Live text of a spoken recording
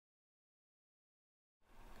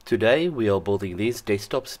Today we are building these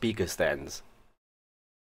desktop speaker stands.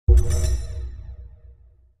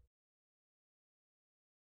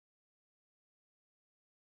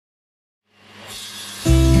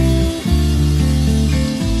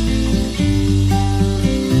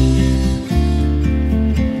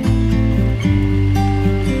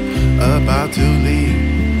 About to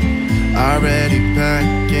leave, already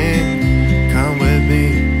packing. Come with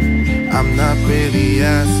me, I'm not really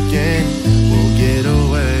asking. We'll get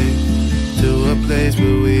away to a place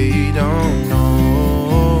where we don't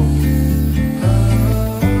know.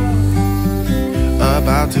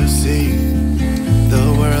 About to see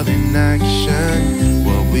the world in action,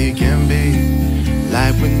 what we can be,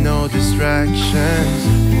 life with no distractions.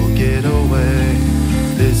 We'll get away,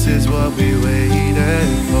 this is what we waited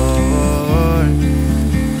for.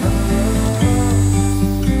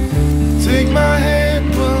 Take my hand,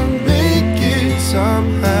 we'll make it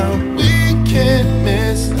somehow. We can't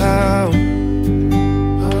miss out.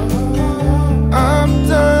 I'm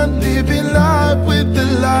done living life with the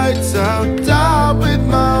lights out, die with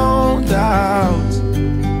my own doubts.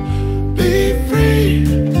 Be free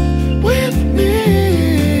with me.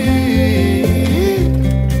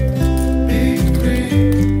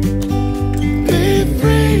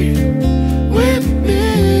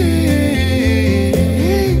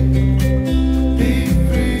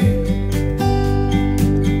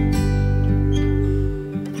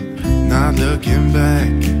 Looking back,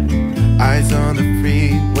 eyes on the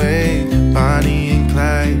freeway, Bonnie and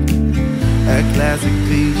Clyde, a classic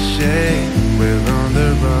cliche. We're on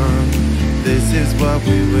the run, this is what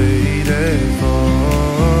we waited for.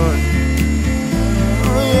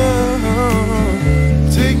 Oh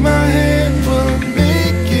yeah. Take my hand, we'll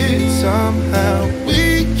make it somehow.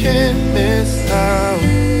 We can't miss out.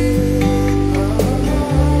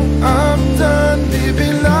 I'm done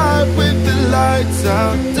living life with the lights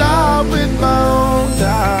out, die with my own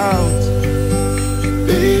doubts.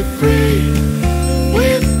 Be free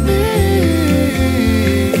with me.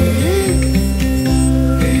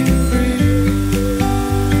 Be free.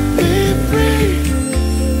 Be free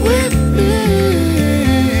with me.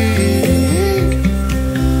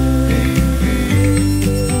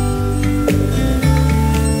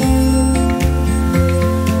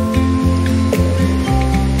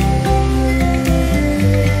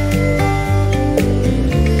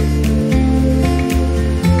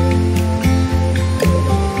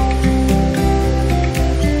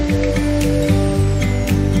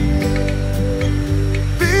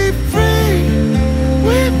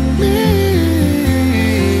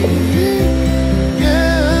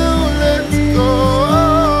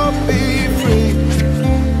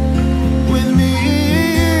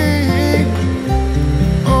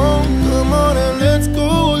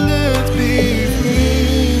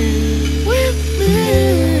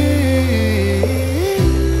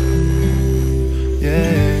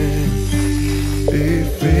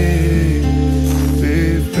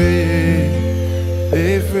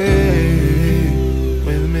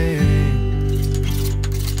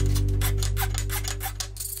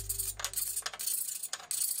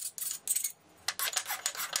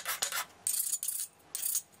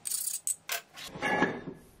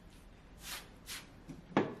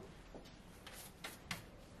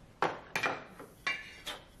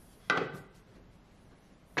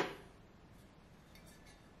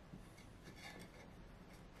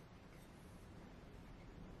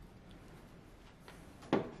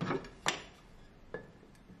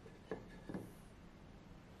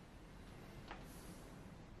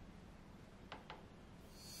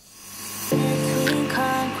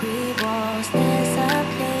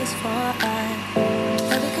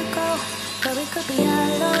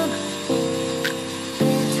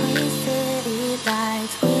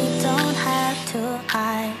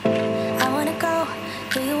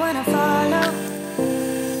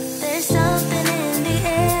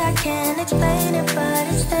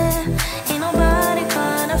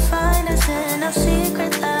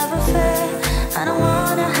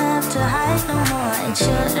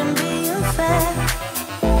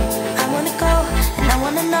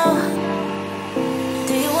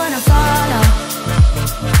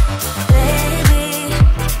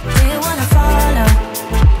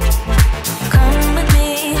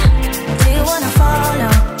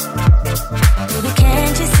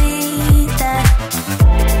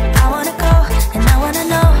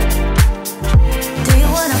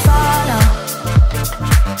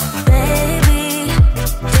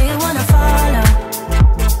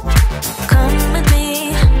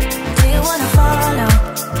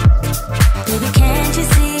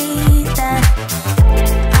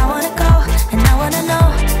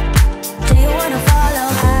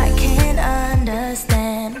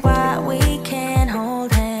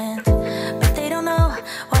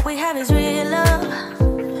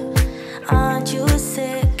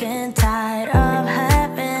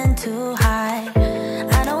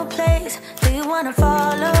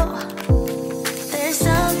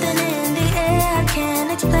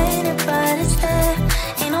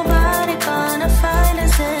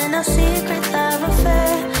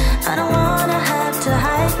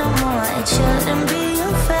 It's your